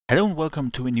Hello and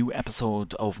welcome to a new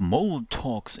episode of Mole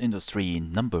Talks Industry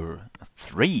number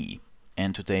 3.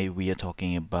 And today we are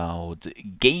talking about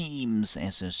games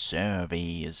as a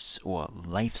service or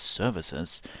live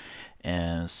services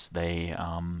as they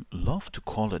love to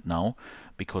call it now,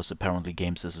 because apparently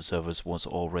games as a service was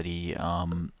already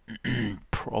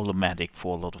problematic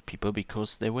for a lot of people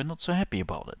because they were not so happy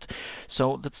about it.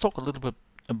 So let's talk a little bit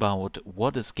about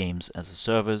what is games as a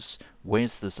service, where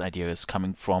this idea is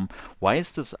coming from, why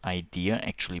is this idea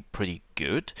actually pretty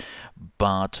good,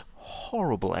 but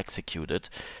horrible executed.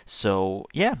 So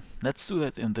yeah, let's do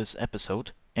that in this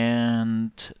episode.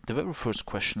 And the very first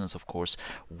question is, of course,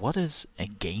 what is a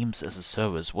games as a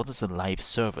service? What is a live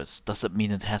service? Does it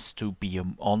mean it has to be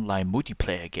an online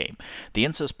multiplayer game? The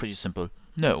answer is pretty simple.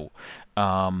 No.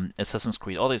 Assassin's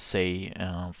Creed Odyssey,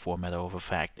 for a matter of a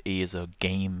fact, is a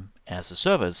game as a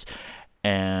service.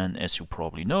 And as you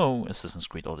probably know, Assassin's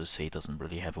Creed Odyssey doesn't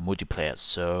really have a multiplayer,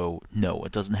 so no,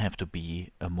 it doesn't have to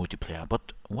be a multiplayer.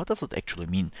 But what does it actually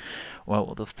mean?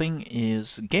 Well, the thing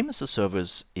is, game as a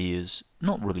service is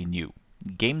not really new.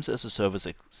 Games as a service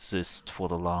exist for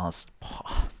the last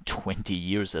 20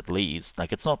 years at least.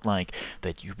 Like, it's not like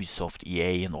that Ubisoft,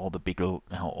 EA, and all the big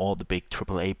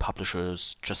AAA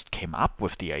publishers just came up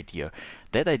with the idea.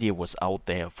 That idea was out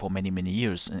there for many, many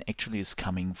years and actually is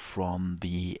coming from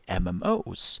the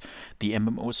MMOs. The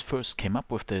MMOs first came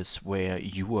up with this, where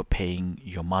you are paying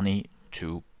your money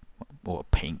to, or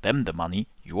paying them the money,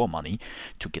 your money,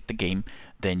 to get the game.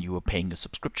 Then you are paying a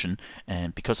subscription,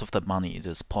 and because of that money, it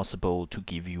is possible to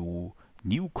give you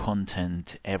new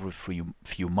content every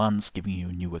few months, giving you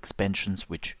new expansions,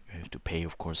 which you have to pay,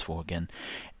 of course, for again.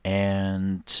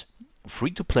 And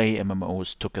free-to-play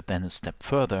MMOs took it then a step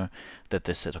further, that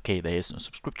they said, okay, there is no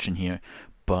subscription here,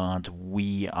 but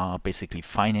we are basically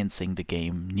financing the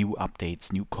game, new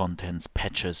updates, new contents,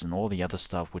 patches, and all the other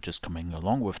stuff which is coming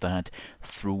along with that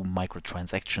through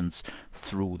microtransactions,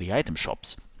 through the item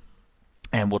shops.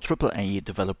 And what AAA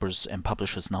developers and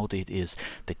publishers now did is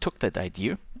they took that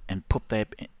idea and put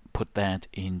that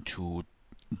into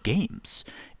games,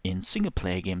 in single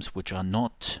player games which are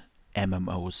not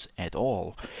MMOs at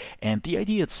all. And the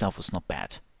idea itself is not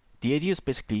bad. The idea is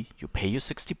basically you pay your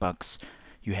 $60,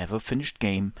 you have a finished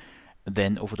game,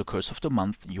 then over the course of the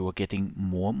month you are getting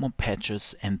more and more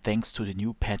patches, and thanks to the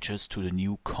new patches, to the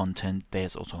new content,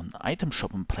 there's also an item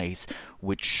shop in place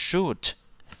which should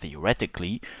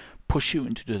theoretically push you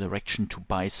into the direction to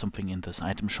buy something in this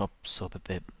item shop, so that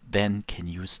they then can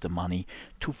use the money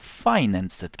to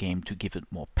finance that game, to give it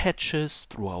more patches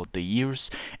throughout the years,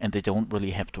 and they don't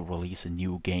really have to release a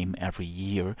new game every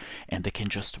year, and they can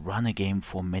just run a game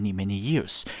for many, many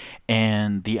years.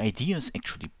 And the idea is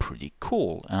actually pretty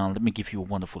cool. Let me give you a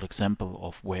wonderful example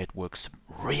of where it works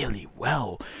really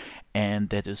well, and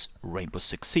that is Rainbow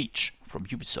Six Siege from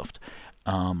Ubisoft.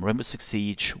 Rainbow Six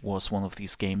Siege was one of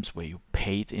these games where you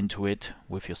paid into it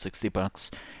with your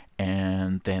 $60,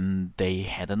 and then they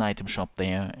had an item shop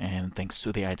there, and thanks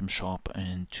to the item shop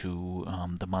and to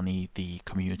the money the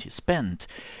community spent,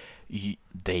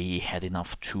 they had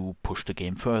enough to push the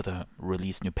game further,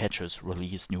 release new patches,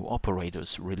 release new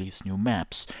operators, release new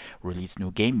maps, release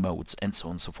new game modes, and so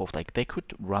on and so forth. Like, they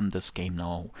could run this game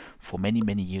now for many,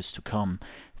 many years to come,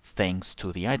 thanks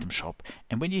to the item shop.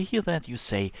 And when you hear that, you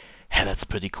say, hey, that's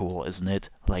pretty cool, isn't it?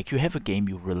 Like, you have a game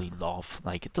you really love.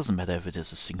 Like, it doesn't matter if it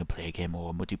is a single player game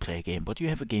or a multiplayer game, but you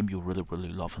have a game you really, really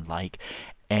love and like,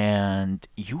 and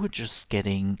you are just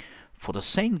getting, for the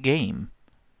same game,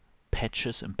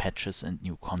 patches and patches and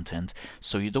new content.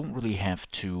 So you don't really have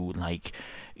to, like,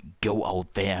 go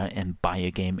out there and buy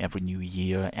a game every new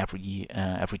year, every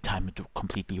time it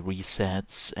completely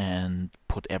resets and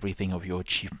put everything of your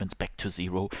achievements back to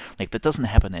zero. Like, that doesn't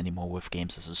happen anymore with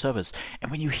games as a service.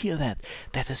 And when you hear that,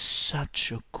 that is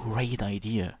such a great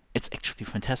idea. It's actually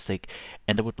fantastic,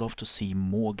 and I would love to see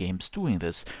more games doing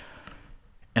this.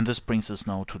 And this brings us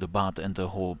now to the but and the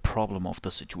whole problem of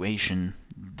the situation.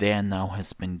 There now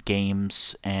has been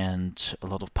games and a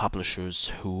lot of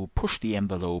publishers who push the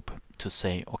envelope to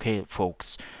say, okay,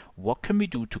 folks, what can we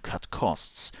do to cut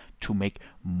costs, to make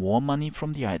more money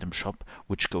from the item shop,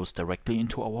 which goes directly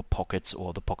into our pockets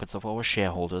or the pockets of our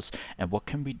shareholders, and what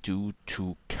can we do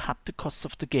to cut the costs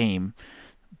of the game,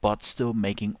 but still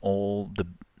making all the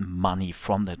money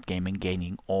from that game and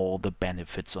gaining all the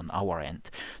benefits on our end.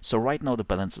 So right now the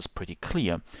balance is pretty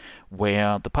clear,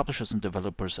 where the publishers and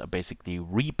developers are basically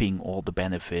reaping all the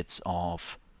benefits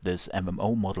of this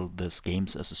MMO model, this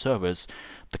games as a service.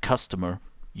 The customer,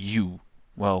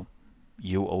 well,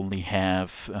 you only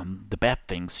have the bad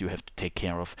things you have to take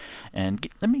care of. And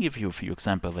let me give you a few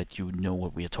examples that you know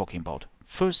what we are talking about.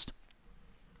 First,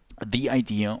 the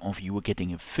idea of you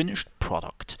getting a finished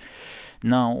product.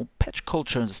 Now, patch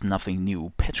culture is nothing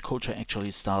new. Patch culture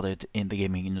actually started in the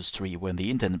gaming industry when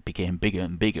the internet became bigger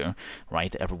and bigger,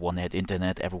 right? Everyone had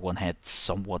internet, everyone had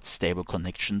somewhat stable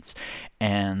connections,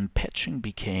 and patching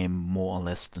became more or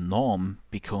less the norm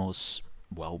because,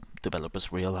 well,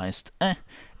 developers realized,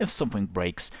 if something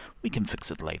breaks, we can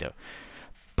fix it later.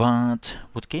 But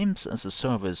with games as a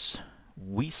service,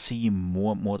 we see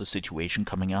more and more the situation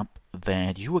coming up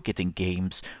that you are getting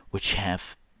games which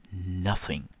have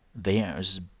nothing. They are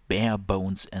as bare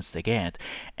bones as they get,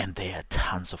 and there are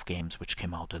tons of games which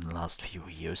came out in the last few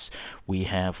years. We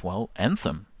have, well,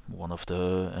 Anthem, one of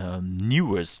the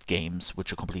newest games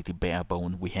which are completely bare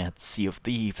bone. We had Sea of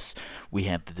Thieves, we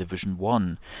had The Division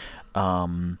 1,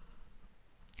 and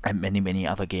many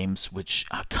other games which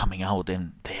are coming out,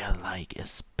 and they're like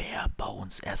as bare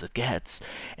bones as it gets.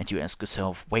 And you ask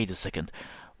yourself, wait a second,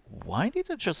 why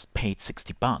did I just pay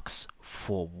 $60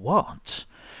 for what?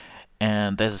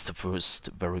 And that is the first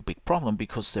very big problem,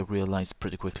 because they realized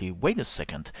pretty quickly, wait a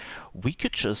second, we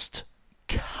could just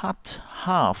cut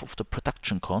half of the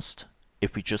production cost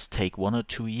if we just take 1 or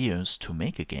 2 years to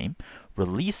make a game,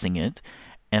 releasing it,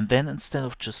 and then instead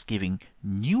of just giving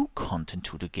new content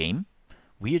to the game,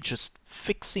 we are just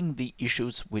fixing the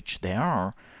issues which there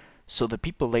are, so that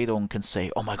people later on can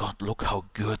say, oh my god, look how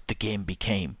good the game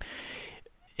became.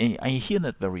 I hear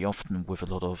that very often with a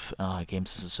lot of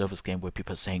games as a service game, where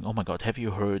people are saying, oh my god, have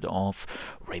you heard of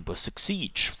Rainbow Six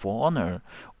Siege, For Honor,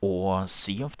 or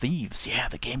Sea of Thieves? Yeah,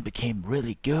 the game became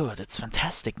really good. It's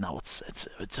fantastic now.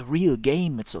 It's a real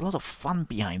game. It's a lot of fun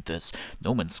behind this.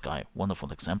 No Man's Sky,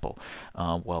 wonderful example.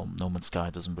 Well, No Man's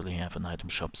Sky doesn't really have an item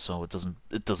shop, so it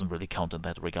doesn't really count in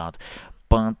that regard.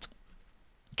 But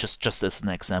just as an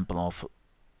example of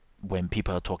when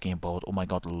people are talking about, oh my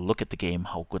god, look at the game,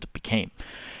 how good it became.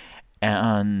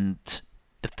 And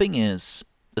the thing is,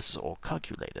 this is all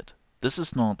calculated. This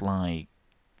is not like,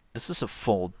 this is a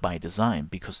fault by design,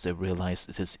 because they realized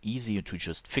it is easier to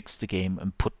just fix the game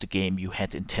and put the game you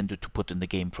had intended to put in the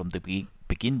game from the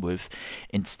begin with,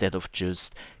 instead of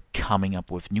just coming up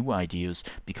with new ideas,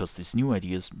 because these new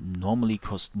ideas normally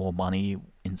cost more money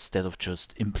instead of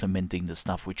just implementing the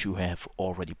stuff which you have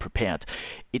already prepared.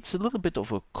 It's a little bit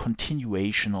of a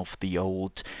continuation of the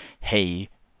old, hey,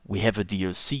 we have a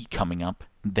DLC coming up.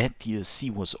 That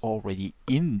DLC was already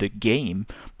in the game,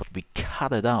 but we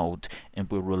cut it out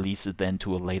and we'll release it then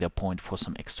to a later point for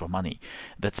some extra money.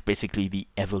 That's basically the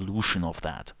evolution of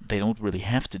that. They don't really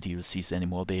have the DLCs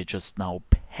anymore. They're just now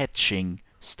patching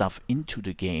stuff into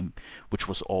the game which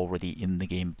was already in the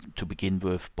game to begin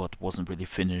with, but wasn't really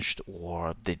finished,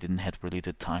 or they didn't have really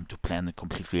the time to plan it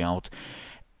completely out.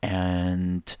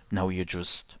 And now you're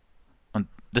just, and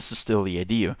this is still the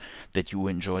idea, that you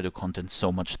enjoy the content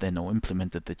so much they now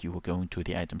implemented that you will go into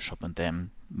the item shop and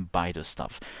then buy the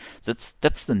stuff.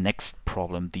 That's the next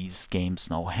problem these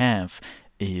games now have,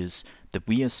 is that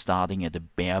we are starting at the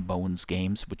bare bones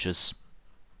games, which is,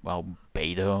 well,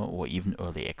 beta or even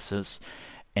early access,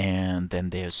 and then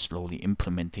they're slowly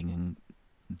implementing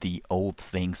the old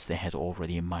things they had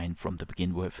already in mind from the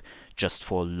begin with, just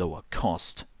for lower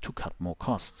cost, to cut more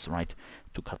costs, right?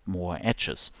 To cut more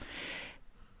edges.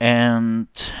 And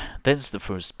that is the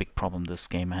first big problem this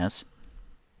game has.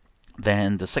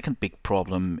 Then the second big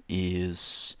problem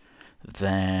is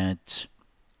that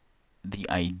the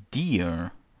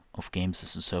idea of games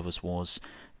as a service was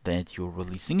that you're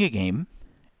releasing a game,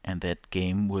 and that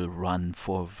game will run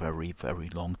for a very, very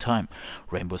long time.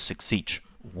 Rainbow Six Siege,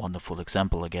 wonderful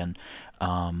example again.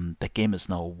 That game is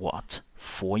now, what,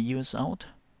 4 years out?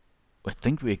 I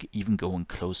think we're even going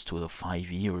close to the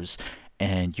 5 years,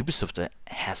 and Ubisoft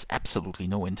has absolutely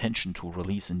no intention to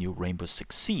release a new Rainbow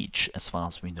Six Siege, as far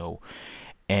as we know.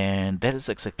 And that is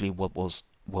exactly what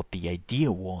the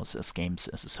idea was as games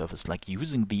as a service, like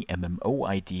using the MMO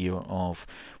idea of,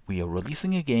 we are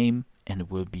releasing a game and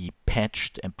it will be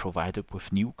patched and provided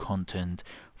with new content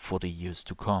for the years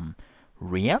to come.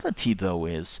 Reality, though,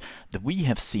 is that we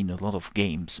have seen a lot of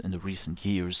games in the recent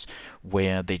years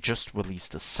where they just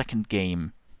released a second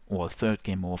game or a third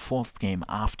game or a fourth game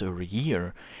after a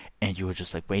year, and you were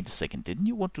just like, wait a second, didn't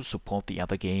you want to support the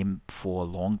other game for a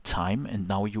long time, and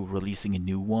now you're releasing a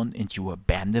new one and you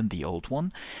abandon the old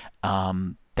one?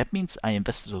 That means I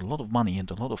invested a lot of money and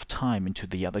a lot of time into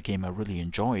the other game I really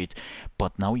enjoyed,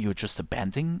 but now you're just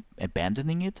abandoning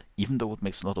it, even though it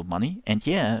makes a lot of money. And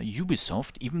yeah,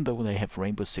 Ubisoft, even though they have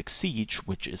Rainbow Six Siege,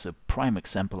 which is a prime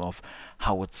example of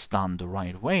how it's done the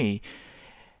right way,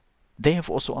 they have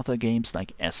also other games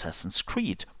like Assassin's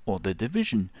Creed, or The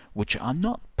Division, which are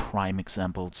not prime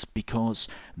examples because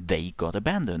they got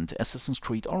abandoned. Assassin's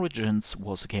Creed Origins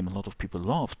was a game a lot of people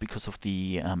loved because of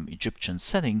the Egyptian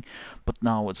setting, but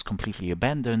now it's completely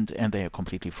abandoned and they are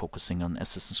completely focusing on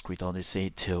Assassin's Creed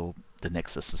Odyssey till the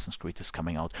next Assassin's Creed is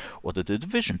coming out. Or The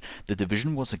Division. The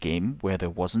Division was a game where there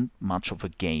wasn't much of a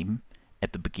game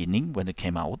at the beginning when it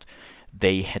came out.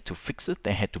 They had to fix it,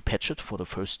 they had to patch it for the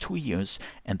first 2 years,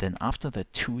 and then after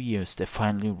that 2 years they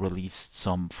finally released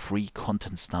some free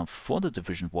content stuff for the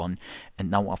Division 1,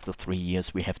 and now after 3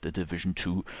 years we have the Division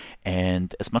 2,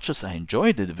 and as much as I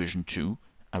enjoy the Division 2,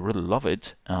 I really love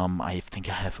it. I think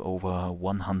I have over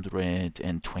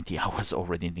 120 hours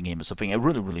already in the game or something. I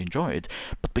really enjoy it,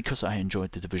 but because I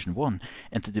enjoyed the Division 1,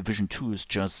 and the Division 2 is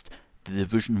just the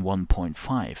Division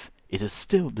 1.5, it is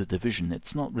still the Division.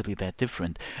 It's not really that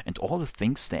different. And all the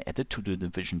things they added to the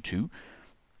Division 2,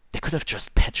 they could have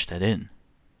just patched that in.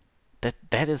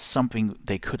 That is something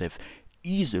they could have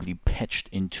easily patched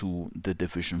into the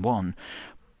Division 1,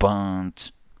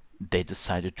 but they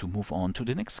decided to move on to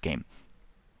the next game.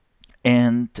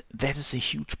 And that is a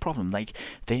huge problem. Like,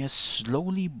 they are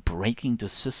slowly breaking the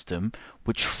system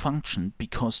which functioned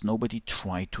because nobody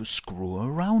tried to screw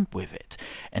around with it.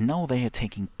 And now they are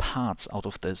taking parts out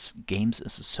of this games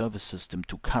as a service system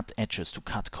to cut edges, to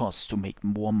cut costs, to make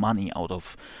more money out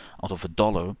of a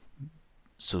dollar,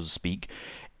 so to speak.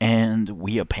 And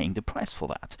we are paying the price for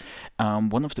that.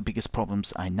 One of the biggest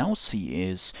problems I now see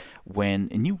is when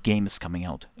a new game is coming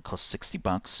out, it costs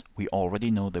 $60. We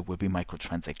already know there will be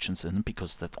microtransactions in it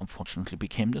because that unfortunately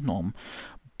became the norm.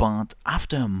 But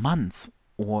after a month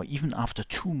or even after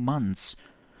 2 months,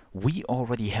 we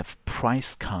already have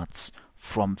price cuts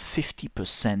from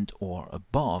 50% or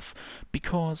above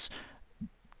because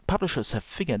publishers have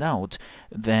figured out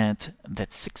that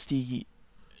 $60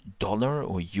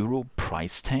 or euro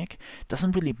price tag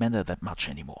doesn't really matter that much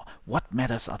anymore. What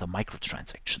matters are the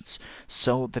microtransactions,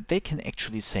 so that they can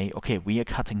actually say, okay, we are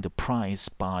cutting the price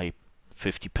by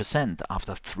 50%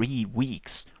 after 3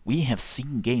 weeks. We have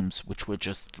seen games which were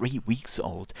just 3 weeks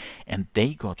old and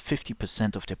they got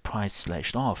 50% of their price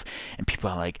slashed off, and people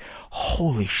are like,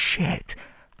 holy shit,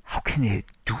 how can they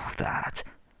do that?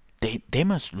 They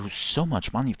must lose so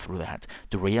much money through that.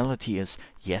 The reality is,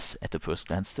 yes, at the first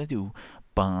glance they do,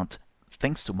 but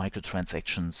thanks to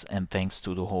microtransactions and thanks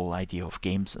to the whole idea of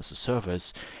games as a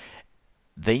service,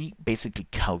 they basically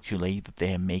calculate that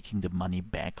they are making the money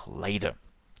back later.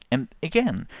 And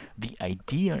again, the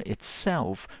idea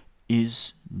itself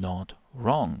is not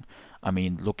wrong. I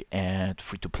mean, look at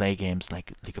free-to-play games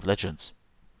like League of Legends,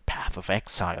 Path of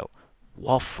Exile,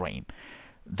 Warframe.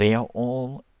 They are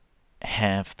all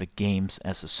have the games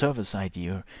as a service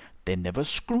idea. They never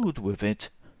screwed with it.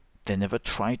 They never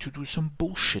try to do some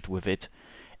bullshit with it,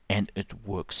 and it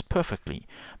works perfectly.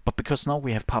 But because now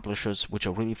we have publishers which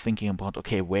are really thinking about,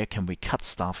 okay, where can we cut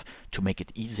stuff to make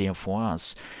it easier for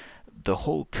us, the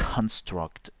whole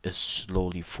construct is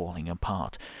slowly falling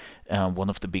apart.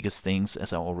 One of the biggest things,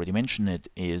 as I already mentioned it,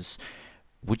 is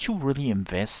would you really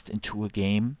invest into a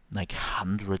game like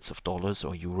hundreds of dollars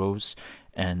or euros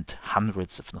and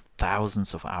hundreds if not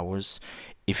thousands of hours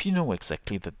if you know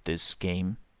exactly that this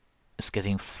game is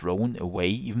getting thrown away,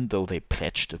 even though they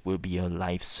pledged it will be a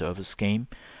live service game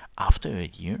after a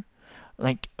year?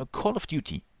 Like a Call of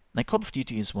Duty. Like Call of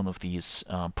Duty is one of these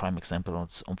prime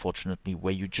examples, unfortunately,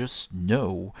 where you just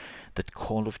know that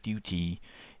Call of Duty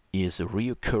is a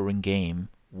reoccurring game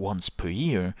once per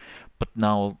year, but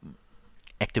now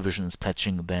Activision is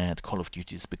pledging that Call of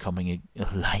Duty is becoming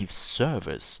a live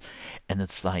service, and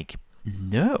it's like,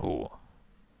 no.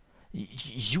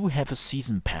 You have a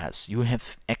season pass, you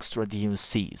have extra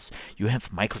DLCs, you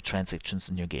have microtransactions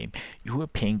in your game, you are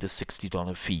paying the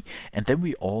 $60 fee, and then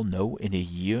we all know in a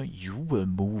year you will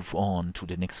move on to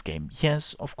the next game.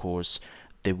 Yes, of course,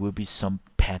 there will be some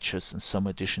patches and some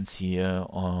additions here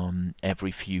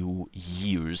every few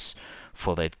years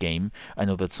for that game. I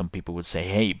know that some people would say,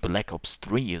 hey, Black Ops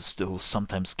 3 is still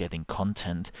sometimes getting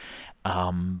content.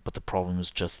 But the problem is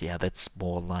just, yeah, that's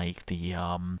more like the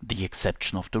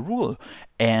exception of the rule.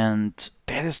 And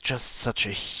that is just such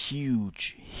a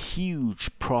huge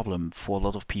problem for a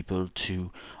lot of people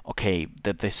to, okay,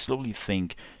 that they slowly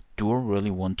think, do I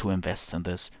really want to invest in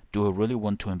this? Do I really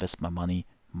want to invest my money,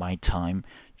 my time,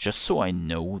 just so I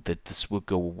know that this will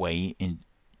go away in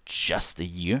just a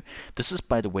year? This is,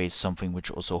 by the way, something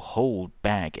which also held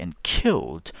back and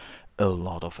killed a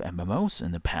lot of MMOs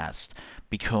in the past,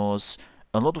 because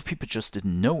a lot of people just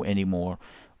didn't know anymore,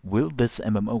 will this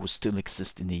MMO still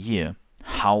exist in a year?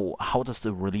 How does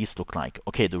the release look like?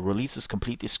 Okay, the release is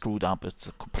completely screwed up, it's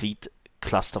a complete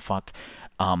clusterfuck.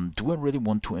 Do I really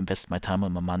want to invest my time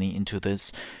and my money into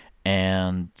this?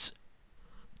 And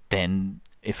then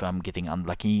if I'm getting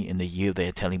unlucky in a year,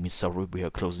 they're telling me, sorry, we are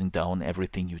closing down,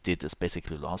 everything you did is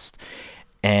basically lost.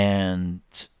 And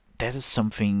that is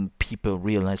something people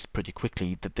realize pretty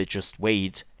quickly, that they just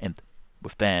wait, and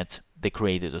with that they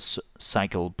created a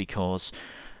cycle, because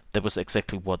that was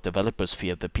exactly what developers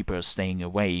fear, that people are staying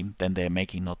away, then they're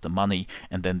making not the money,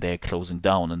 and then they're closing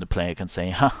down, and the player can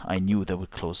say, ha, I knew they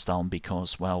would close down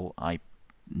because, well,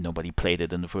 nobody played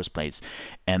it in the first place.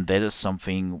 And that is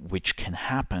something which can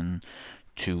happen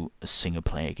to single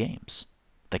player games.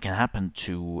 That can happen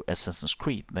to Assassin's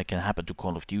Creed. That can happen to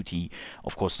Call of Duty.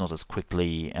 Of course, not as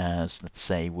quickly as, let's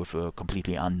say, with a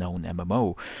completely unknown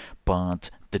MMO. But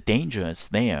the danger is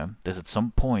there that at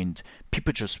some point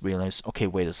people just realize, okay,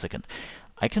 wait a second,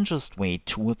 I can just wait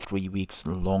 2 or 3 weeks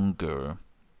longer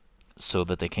so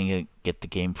that I can get the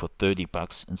game for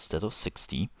 $30 instead of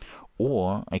 60,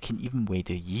 or I can even wait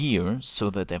a year so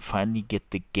that I finally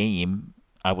get the game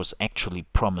I was actually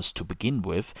promised to begin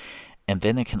with, and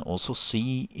then I can also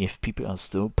see if people are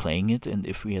still playing it and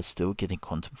if we are still getting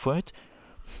content for it.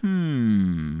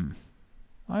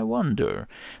 I wonder.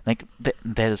 Like,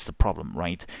 that is the problem,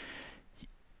 right?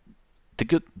 The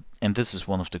good, and this is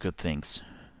one of the good things,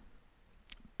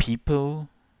 people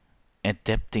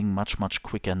adapting much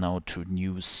quicker now to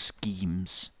new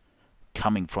schemes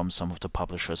coming from some of the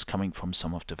publishers, coming from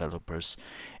some of the developers,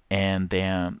 and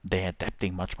they're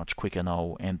adapting much quicker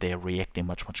now, and they're reacting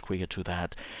much quicker to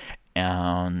that.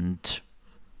 And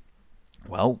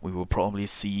well, we will probably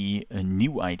see a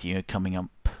new idea coming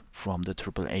up from the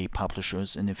AAA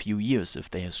publishers in a few years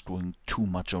if they are screwing too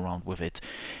much around with it.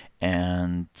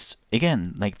 And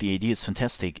again, like, the idea is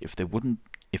fantastic. If they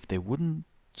wouldn't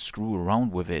screw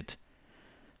around with it,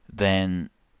 then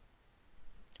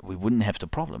we wouldn't have the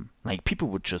problem. Like, people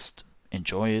would just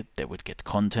enjoy it, they would get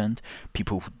content.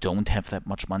 People who don't have that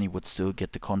much money would still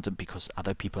get the content because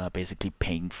other people are basically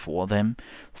paying for them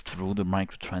through the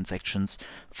microtransactions,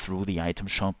 through the item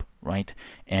shop, right?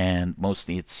 And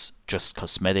mostly it's just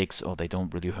cosmetics, or they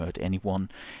don't really hurt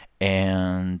anyone.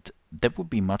 And that would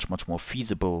be much more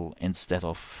feasible, instead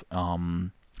of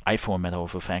I, for a matter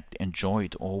of fact,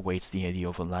 enjoyed always the idea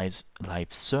of a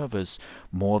live service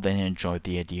more than I enjoyed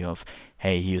the idea of,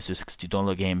 hey, here's a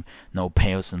 $60 game, now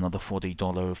pay us another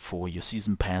 $40 for your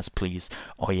season pass, please.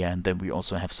 Oh yeah, and then we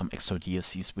also have some extra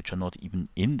DLCs which are not even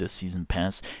in the season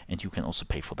pass, and you can also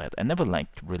pay for that. I never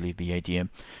liked really the idea,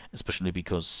 especially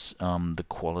because the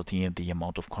quality and the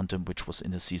amount of content which was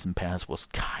in the season pass was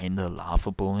kinda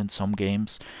laughable in some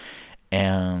games.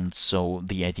 And so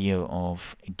the idea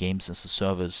of games as a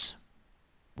service,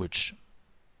 which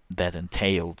that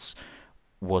entails,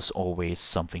 was always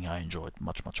something I enjoyed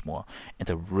much more. And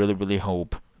I really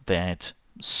hope that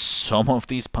some of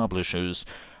these publishers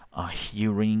are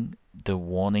hearing the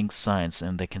warning signs,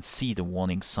 and they can see the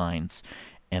warning signs,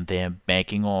 and they're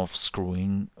backing off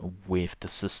screwing with the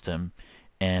system,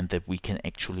 and that we can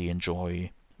actually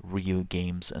enjoy real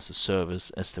games as a service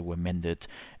as they were mended,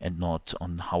 and not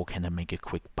on how can I make a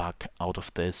quick buck out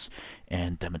of this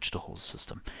and damage the whole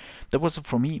system. That was it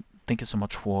from me. Thank you so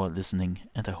much for listening,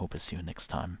 and I hope I see you next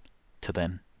time. Till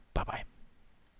then, bye bye.